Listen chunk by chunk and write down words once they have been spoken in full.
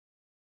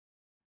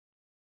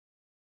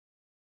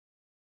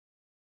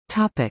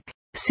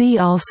See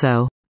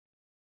also: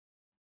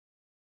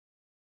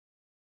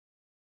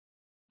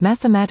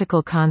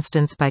 Mathematical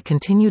constants by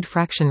continued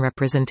fraction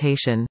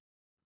representation,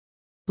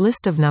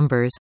 List of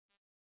numbers,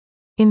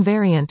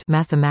 Invariant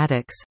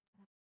mathematics,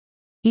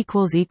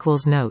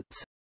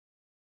 Notes.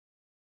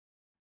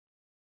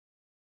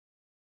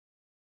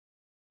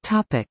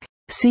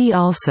 See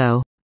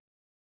also: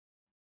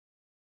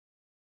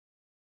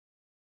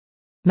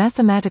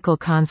 Mathematical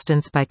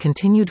constants by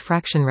continued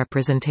fraction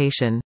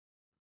representation,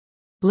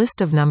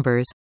 List of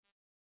numbers,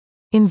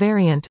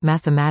 Invariant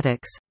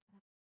mathematics,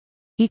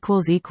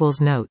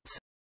 Notes.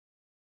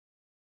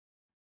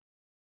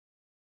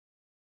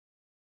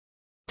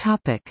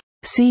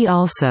 See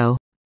also: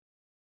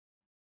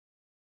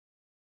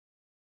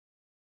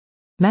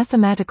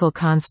 Mathematical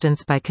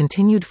constants by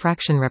continued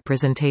fraction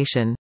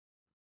representation,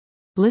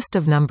 List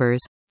of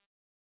numbers,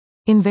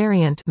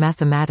 Invariant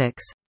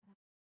mathematics,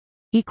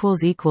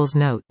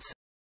 Notes.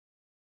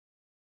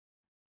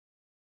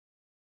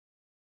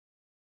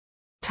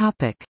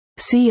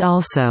 See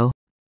also: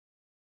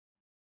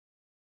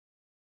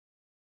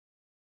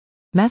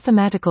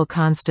 Mathematical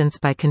constants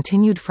by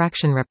continued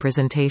fraction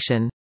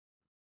representation,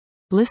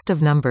 List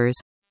of numbers,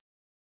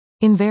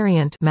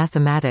 Invariant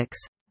mathematics,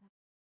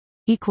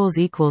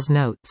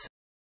 Notes.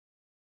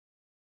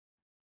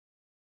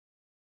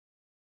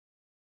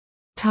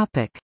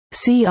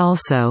 See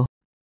also: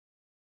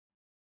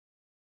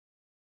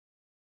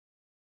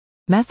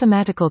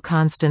 Mathematical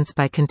constants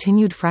by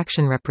continued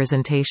fraction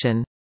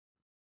representation,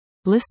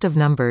 List of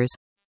numbers,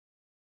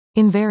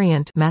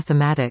 Invariant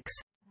mathematics,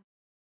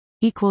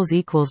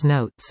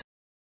 Notes.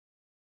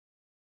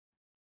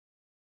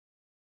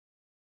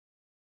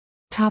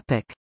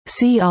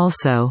 See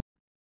also: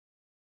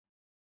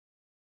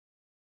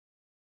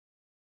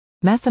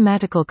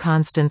 Mathematical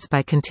constants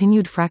by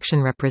continued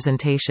fraction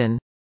representation,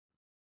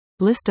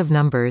 List of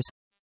numbers,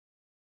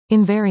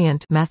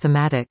 Invariant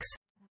mathematics,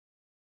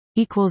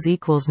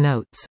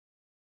 Notes.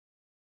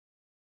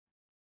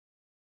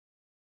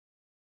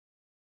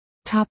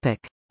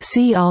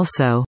 See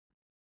also: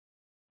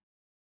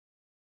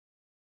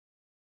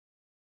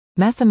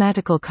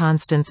 Mathematical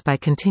constants by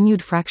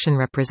continued fraction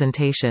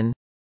representation,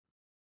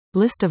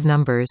 List of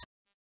numbers,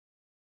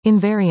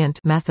 Invariant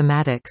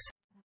mathematics,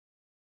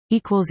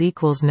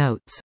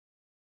 Notes.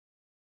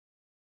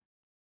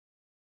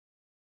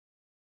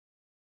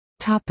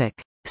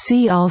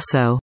 See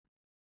also: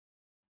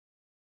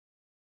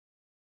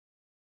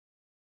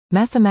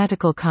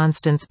 Mathematical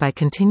constants by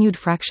continued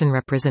fraction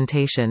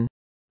representation,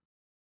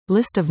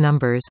 List of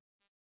numbers,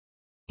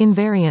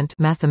 Invariant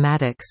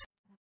mathematics,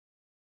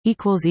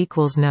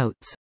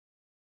 Notes.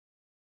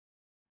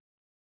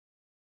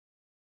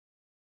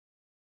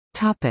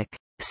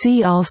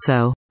 See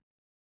also: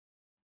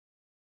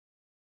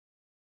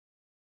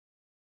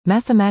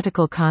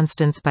 Mathematical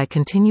constants by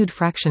continued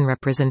fraction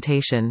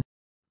representation,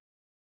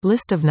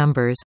 List of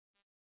numbers,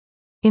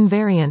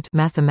 Invariant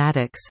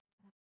mathematics,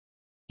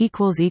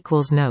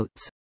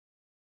 Notes.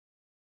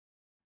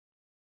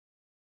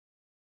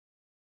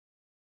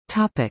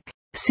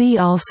 See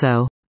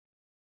also: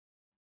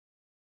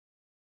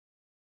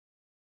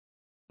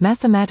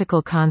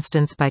 Mathematical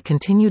constants by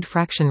continued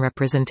fraction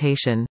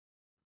representation,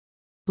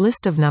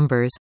 List of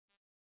numbers,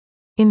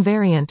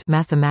 Invariant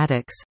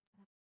mathematics,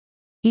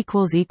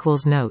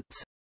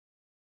 Notes.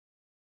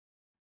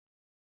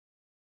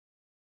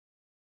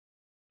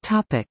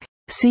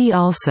 See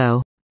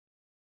also: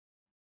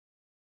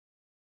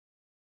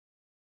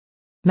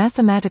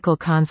 Mathematical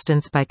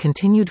constants by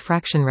continued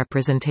fraction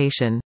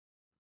representation,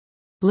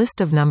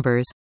 List of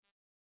numbers,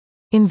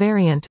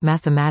 Invariant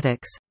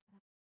mathematics,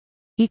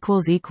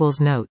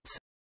 Notes.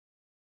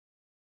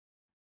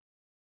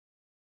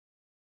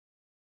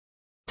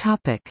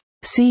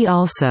 See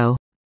also: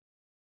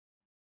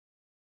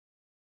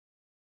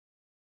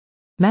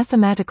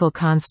 Mathematical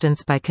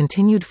constants by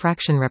continued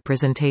fraction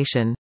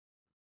representation,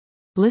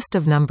 List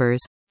of numbers,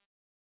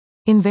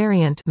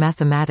 Invariant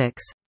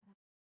mathematics,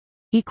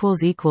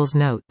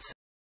 Notes.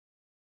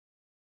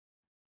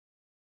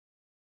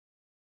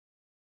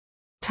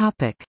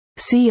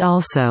 See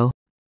also: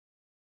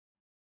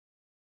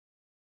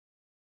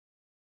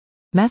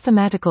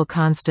 Mathematical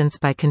constants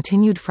by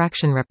continued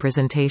fraction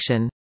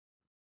representation,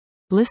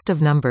 List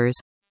of numbers,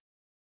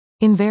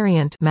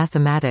 Invariant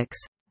mathematics,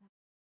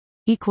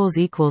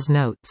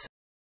 Notes.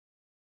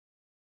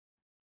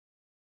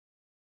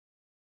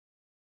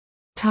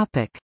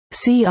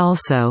 See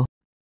also: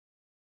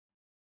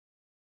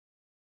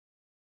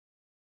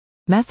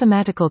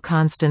 Mathematical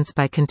constants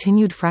by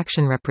continued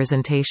fraction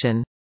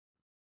representation,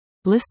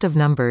 List of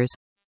numbers,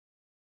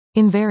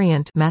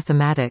 Invariant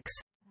mathematics,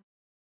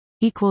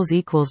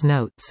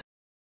 Notes.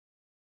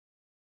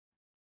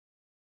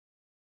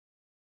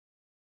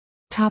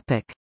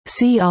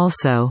 See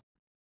also: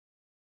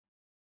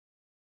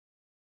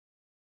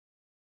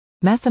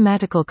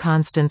 Mathematical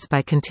constants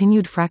by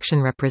continued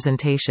fraction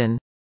representation,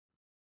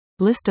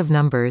 List of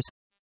numbers,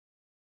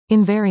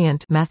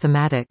 Invariant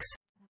mathematics,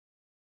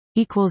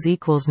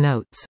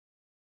 Notes.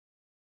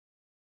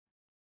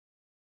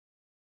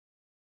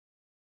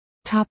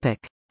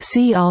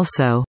 See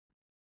also: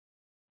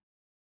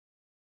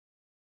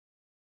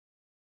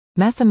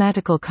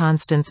 Mathematical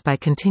constants by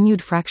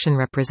continued fraction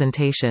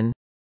representation,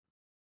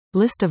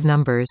 List of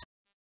numbers,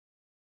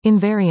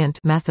 Invariant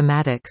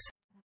mathematics.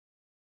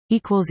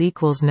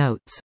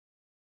 Notes.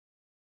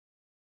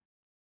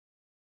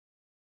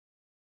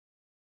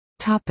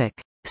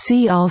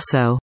 See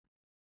also: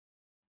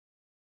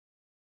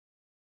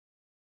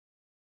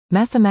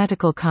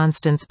 Mathematical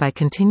constants by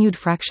continued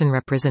fraction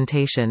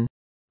representation,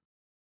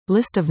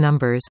 List of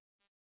numbers,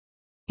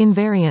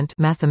 Invariant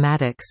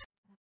mathematics.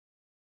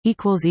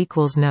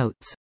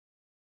 Notes.